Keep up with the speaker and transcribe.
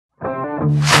Hey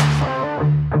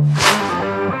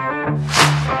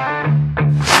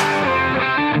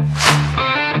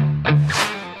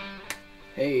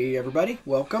everybody,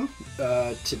 welcome.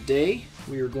 Today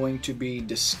we are going to be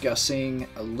discussing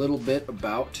a little bit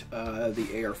about the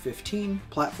AR-15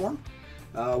 platform.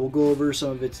 We'll go over some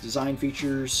of its design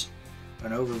features,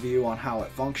 an overview on how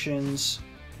it functions,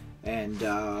 and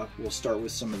we'll start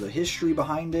with some of the history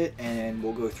behind it, and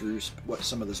we'll go through what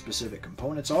some of the specific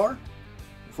components are.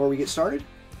 Before we get started,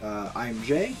 I'm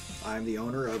Jay. I'm the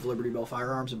owner of Liberty Bell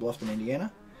Firearms in Bluffton,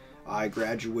 Indiana. I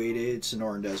graduated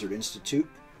Sonoran Desert Institute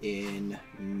in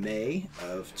May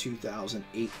of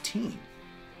 2018,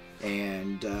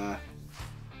 and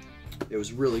it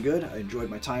was really good. I enjoyed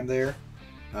my time there.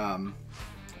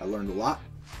 I learned a lot.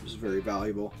 It was very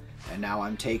valuable, and now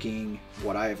I'm taking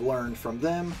what I have learned from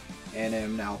them and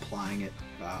am now applying it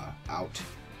out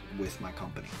with my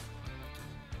company.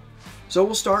 So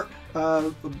we'll start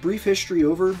a brief history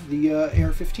over the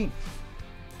AR-15.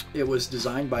 It was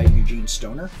designed by Eugene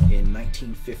Stoner in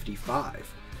 1955.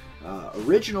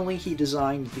 Originally, he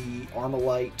designed the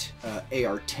Armalite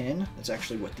AR-10. That's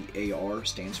actually what the AR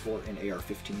stands for in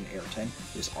AR-15 and AR-10,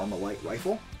 is Armalite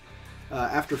rifle.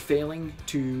 After failing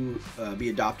to be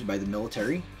adopted by the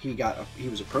military, he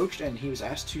was approached and he was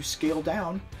asked to scale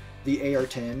down the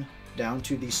AR-10 down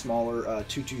to the smaller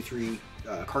 .223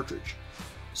 cartridge.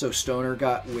 So Stoner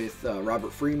got with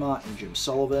Robert Fremont and Jim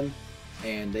Sullivan,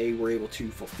 and they were able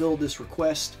to fulfill this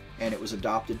request, and it was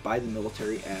adopted by the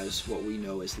military as what we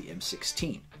know as the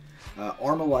M16.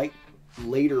 Armalite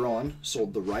later on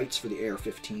sold the rights for the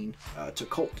AR-15 to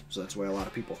Colt, so that's why a lot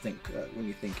of people think when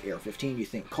you think AR-15 you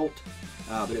think Colt,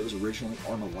 but it was originally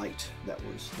Armalite that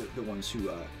was the ones who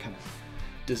kind of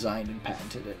designed and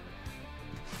patented it.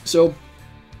 So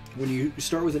when you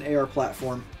start with an AR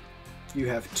platform, you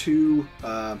have two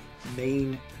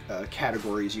main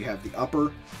categories. You have the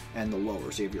upper and the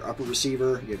lower. So you have your upper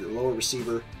receiver, you have your lower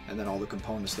receiver, and then all the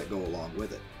components that go along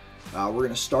with it. We're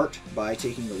going to start by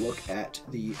taking a look at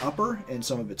the upper and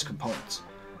some of its components.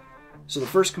 So the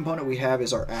first component we have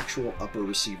is our actual upper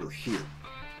receiver here.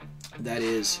 That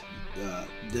is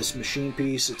this machine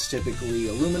piece. It's typically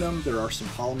aluminum. There are some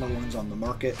polymer ones on the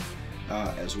market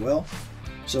as well.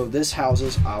 So this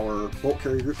houses our bolt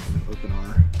carrier group. I'm going to open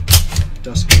our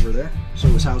dust cover there. So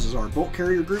this houses our bolt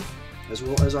carrier group as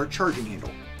well as our charging handle.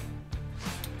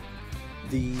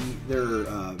 There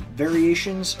are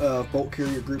variations of bolt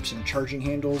carrier groups and charging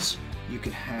handles. You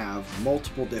can have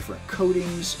multiple different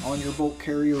coatings on your bolt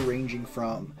carrier, ranging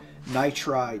from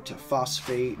nitride to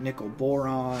phosphate, nickel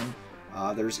boron.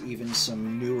 There's even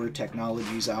some newer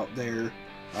technologies out there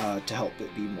to help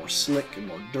it be more slick and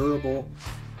more durable.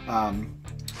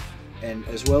 And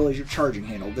as well as your charging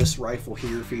handle. This rifle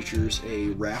here features a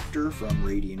Raptor from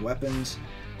Radian Weapons.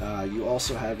 You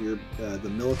also have the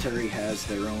military has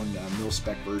their own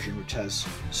mil-spec version, which has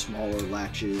smaller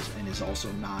latches and is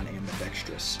also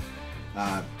non-ambidextrous.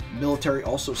 Military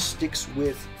also sticks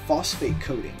with phosphate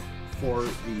coating for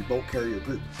the bolt carrier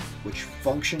group, which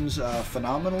functions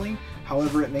phenomenally.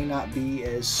 However, it may not be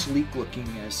as sleek looking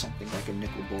as something like a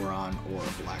nickel boron or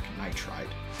a black nitride.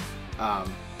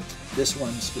 This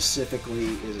one specifically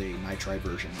is a nitride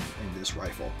version in this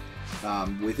rifle.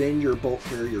 Within your bolt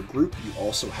carrier group, you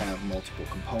also have multiple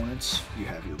components. You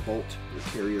have your bolt, your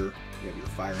carrier, you have your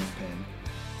firing pin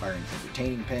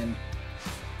retaining pin,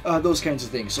 those kinds of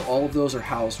things. So all of those are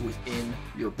housed within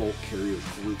your bolt carrier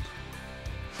group.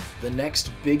 The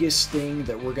next biggest thing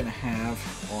that we're going to have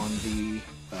on the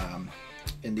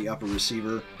in the upper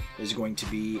receiver is going to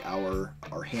be our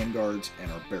handguards and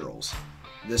our barrels.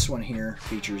 This one here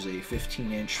features a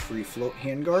 15-inch free float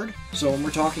handguard. So when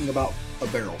we're talking about a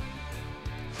barrel,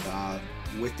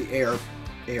 with the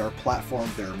AR platform,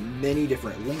 there are many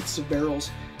different lengths of barrels,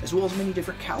 as well as many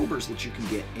different calibers that you can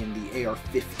get in the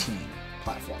AR-15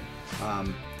 platform.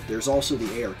 There's also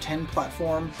the AR-10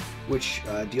 platform, which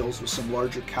deals with some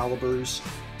larger calibers,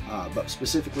 but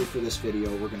specifically for this video,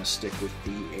 we're going to stick with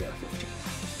the AR-15.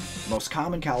 Most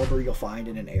common caliber you'll find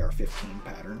in an AR-15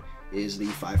 pattern is the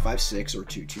 5.56 or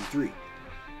 .223.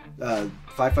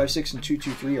 5.56 and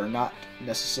 .223 are not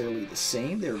necessarily the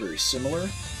same. They're very similar,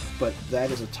 but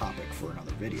that is a topic for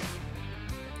another video.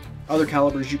 Other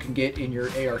calibers you can get in your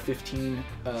AR-15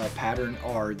 pattern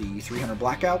are the 300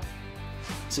 Blackout,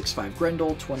 6.5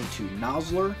 Grendel, 22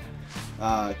 Nosler,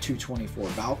 224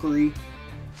 Valkyrie.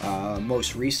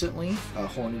 Most recently,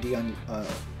 Hornady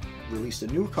released a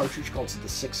new cartridge called the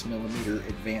 6mm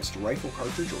Advanced Rifle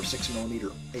Cartridge, or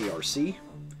 6mm ARC.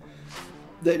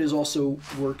 That is also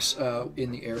works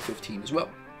in the AR-15 as well.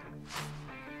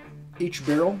 Each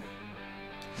barrel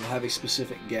will have a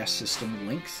specific gas system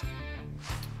length.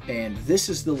 And this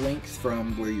is the length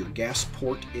from where your gas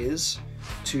port is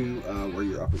to where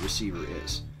your upper receiver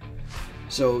is.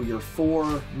 So your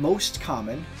 4 most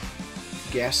common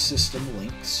gas system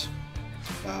lengths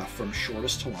from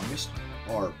shortest to longest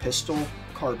are pistol,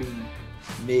 carbine,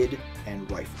 mid, and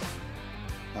rifle.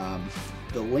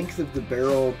 The length of the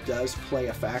barrel does play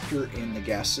a factor in the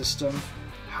gas system.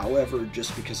 However,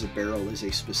 just because a barrel is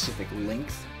a specific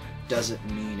length doesn't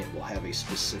mean it will have a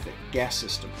specific gas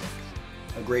system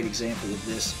length. A great example of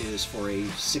this is for a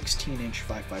 16-inch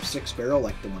 5.56 barrel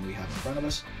like the one we have in front of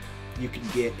us. You can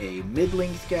get a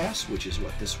mid-length gas, which is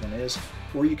what this one is,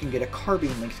 or you can get a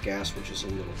carbine-length gas, which is a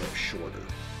little bit shorter.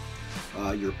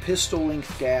 Your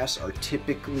pistol-length gas are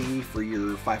typically, for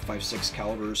your 5.56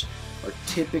 calibers, are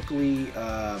typically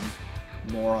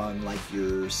more on like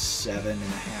your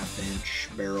 7.5-inch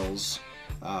barrels.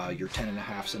 Your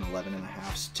 10.5s and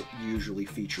 11.5s usually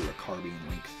feature a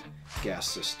carbine-length gas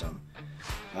system.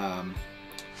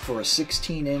 For a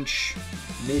 16-inch,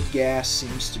 mid-gas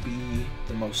seems to be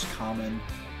the most common,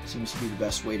 seems to be the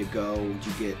best way to go.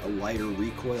 You get a lighter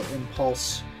recoil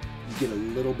impulse, you get a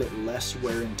little bit less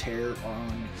wear and tear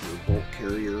on your bolt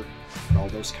carrier, and all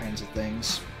those kinds of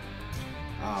things.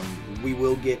 We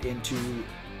will get into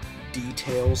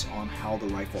details on how the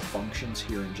rifle functions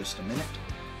here in just a minute,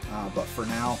 but for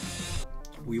now,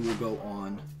 we will go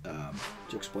on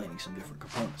to explaining some different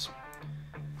components.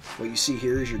 What you see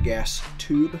here is your gas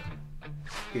tube.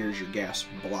 Here's your gas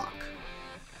block.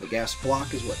 The gas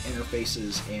block is what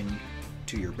interfaces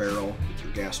into your barrel with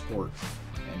your gas port,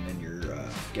 and then your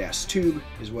gas tube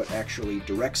is what actually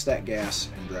directs that gas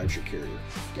and drives your carrier.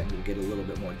 Again, we'll get a little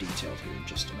bit more detailed here in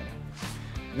just a minute.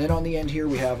 And then on the end here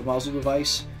we have a muzzle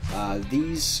device.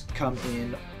 These come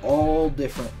in all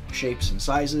different shapes and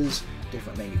sizes,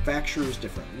 different manufacturers,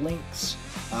 different lengths.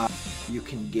 You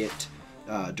can get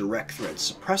direct thread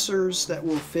suppressors that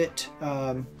will fit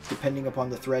depending upon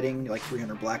the threading, like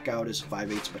 300 Blackout is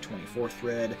 5/8 by 24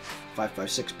 thread,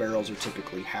 5.56 barrels are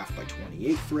typically 1/2 by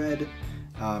 28 thread.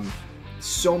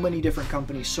 So many different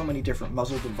companies, so many different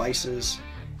muzzle devices,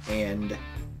 and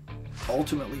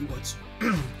ultimately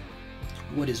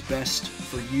what is best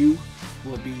for you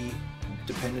will be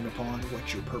dependent upon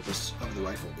what your purpose of the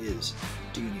rifle is.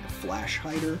 Do you need a flash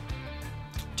hider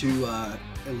to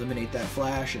eliminate that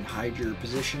flash and hide your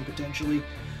position potentially,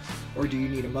 or do you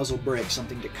need a muzzle brake,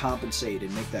 something to compensate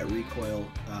and make that recoil,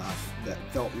 that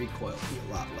felt recoil, be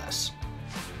a lot less?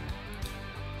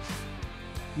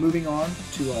 Moving on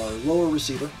to our lower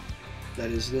receiver, that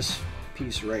is this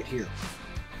piece right here.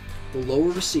 The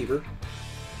lower receiver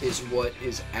is what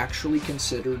is actually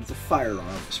considered the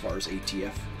firearm as far as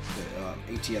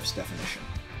ATF's definition.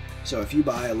 So if you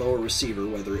buy a lower receiver,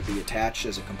 whether it be attached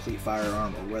as a complete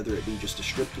firearm or whether it be just a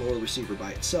stripped lower receiver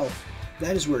by itself,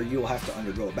 that is where you'll have to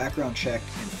undergo a background check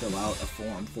and fill out a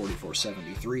Form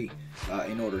 4473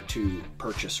 in order to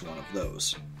purchase one of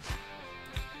those.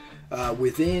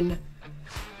 Within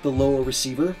the lower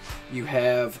receiver, you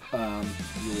have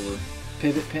your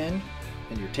pivot pin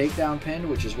and your takedown pin,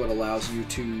 which is what allows you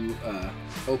to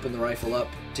open the rifle up,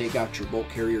 take out your bolt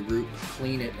carrier group,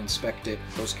 clean it, inspect it,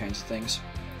 those kinds of things.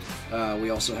 We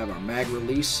also have our mag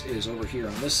release is over here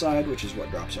on this side, which is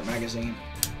what drops our magazine.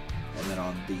 And then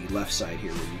on the left side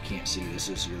here where you can't see, this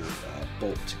is your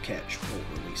bolt catch, bolt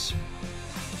release.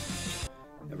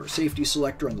 We have our safety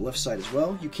selector on the left side as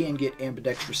well. You can get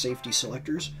ambidextrous safety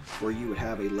selectors where you would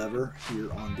have a lever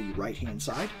here on the right hand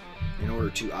side in order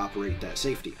to operate that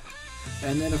safety.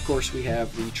 And then of course we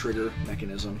have the trigger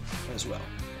mechanism as well.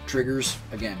 Triggers,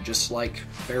 again, just like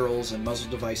barrels and muzzle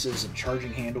devices and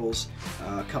charging handles,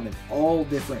 come in all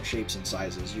different shapes and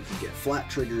sizes. You can get flat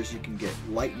triggers, you can get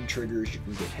lightened triggers, you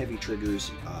can get heavy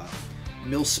triggers,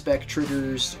 mil-spec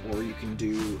triggers, or you can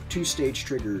do 2-stage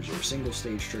triggers or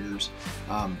single-stage triggers.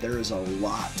 There is a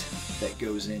lot that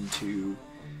goes into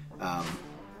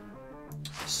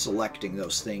selecting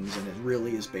those things, and it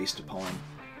really is based upon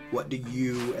what do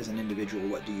you, as an individual,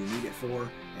 what do you need it for,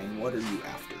 and what are you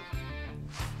after.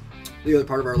 The other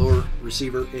part of our lower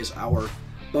receiver is our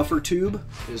buffer tube,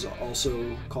 is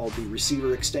also called the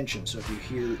receiver extension. So if you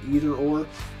hear either or,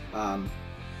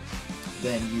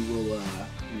 then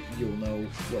you'll know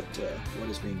what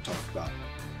is being talked about.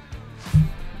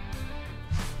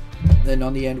 Then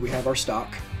on the end we have our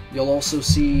stock. You'll also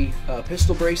see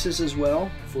pistol braces as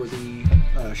well for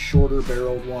the shorter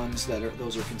barreled ones.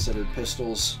 Those are considered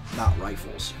pistols, not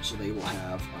rifles. So they will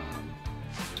have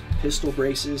pistol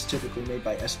braces, typically made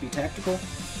by SB Tactical.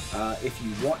 If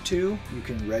you want to, you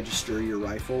can register your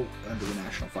rifle under the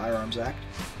National Firearms Act,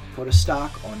 put a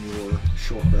stock on your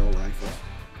short barrel rifle,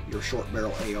 your short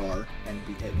barrel AR, and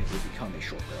it will become a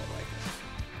short barrel rifle.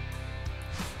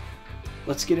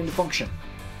 let's get into function.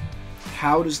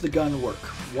 How does the gun work?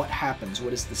 What happens?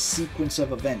 What is the sequence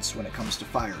of events when it comes to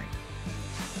firing?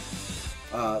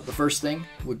 The first thing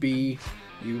would be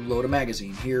you load a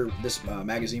magazine. Here, this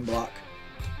magazine block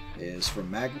is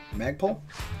from Magpul.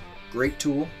 Great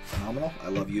tool, phenomenal. I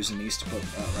love using these to put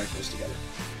rifles together.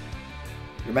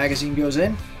 Your magazine goes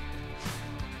in.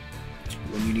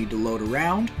 When you need to load a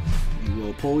round, you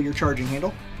will pull your charging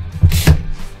handle,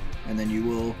 and then you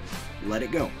will let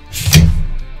it go.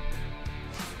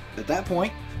 At that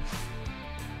point,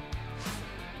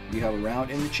 you have a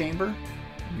round in the chamber,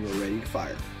 and you are ready to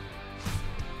fire.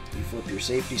 You flip your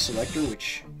safety selector,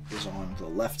 which is on the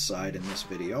left side in this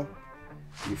video.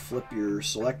 You flip your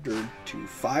selector to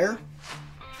fire,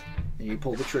 and you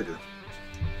pull the trigger.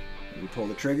 When you pull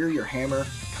the trigger, your hammer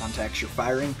contacts your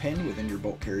firing pin within your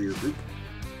bolt carrier group.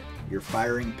 Your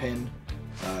firing pin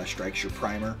strikes your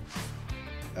primer,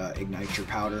 ignites your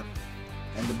powder,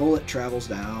 and the bullet travels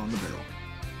down the barrel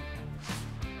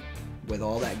with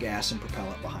all that gas and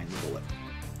propellant behind the bullet.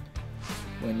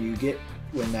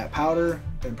 When that powder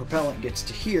and propellant gets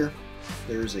to here,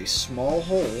 there's a small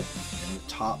hole in the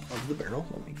top of the barrel.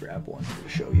 Let me grab one here to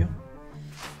show you.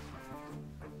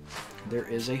 There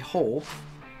is a hole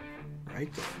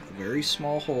right there, a very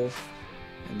small hole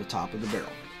in the top of the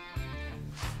barrel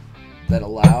that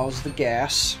allows the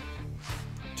gas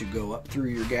to go up through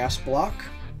your gas block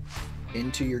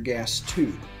into your gas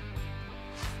tube.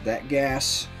 That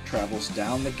gas travels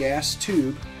down the gas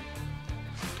tube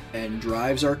and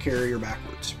drives our carrier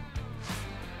backwards.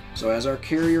 So as our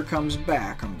carrier comes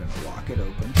back, I'm going to lock it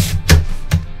open.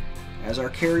 As our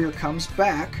carrier comes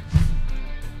back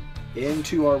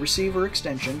into our receiver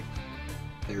extension,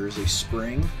 there is a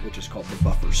spring, which is called the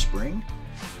buffer spring,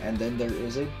 and then there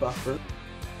is a buffer.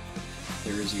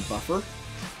 There is a buffer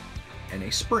and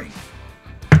a spring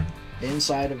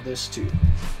inside of this tube.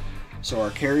 So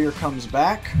our carrier comes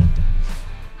back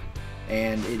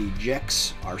and it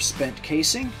ejects our spent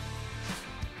casing,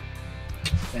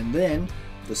 and then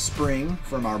the spring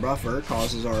from our buffer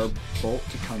causes our bolt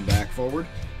to come back forward,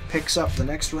 picks up the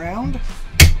next round,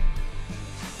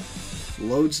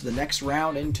 loads the next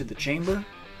round into the chamber,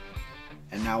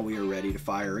 and now we are ready to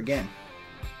fire again.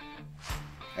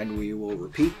 And we will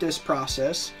repeat this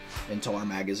process until our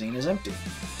magazine is empty.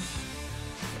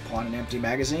 Upon an empty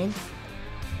magazine,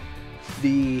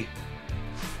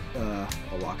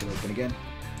 I'll lock it open again.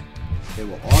 It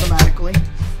will automatically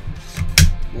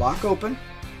lock open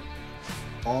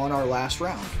on our last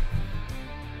round.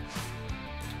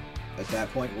 At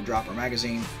that point, we'll drop our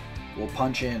magazine, we'll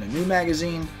punch in a new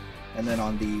magazine, and then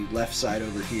on the left side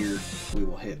over here, we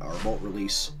will hit our bolt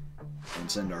release and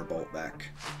send our bolt back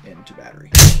into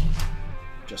battery.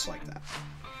 Just like that.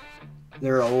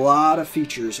 There are a lot of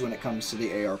features when it comes to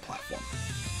the AR platform.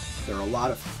 There are a lot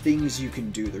of things you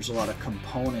can do. There's a lot of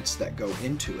components that go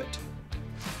into it.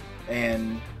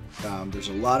 And there's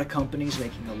a lot of companies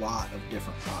making a lot of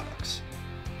different products.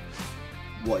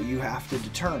 What you have to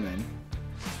determine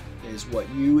is what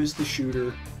you as the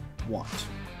shooter want.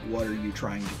 What are you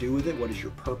trying to do with it? What is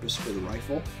your purpose for the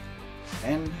rifle?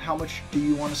 And how much do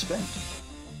you want to spend?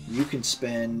 You can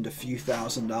spend a few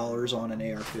 $1,000s on an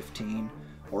AR-15,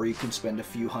 or you can spend a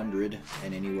few hundred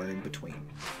and anywhere in between.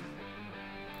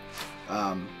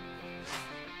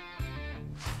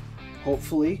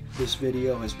 Hopefully this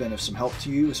video has been of some help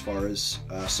to you as far as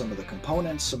some of the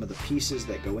components, some of the pieces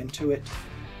that go into it,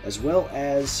 as well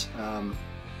as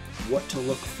what to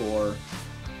look for.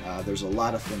 There's a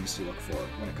lot of things to look for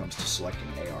when it comes to selecting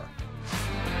an AR.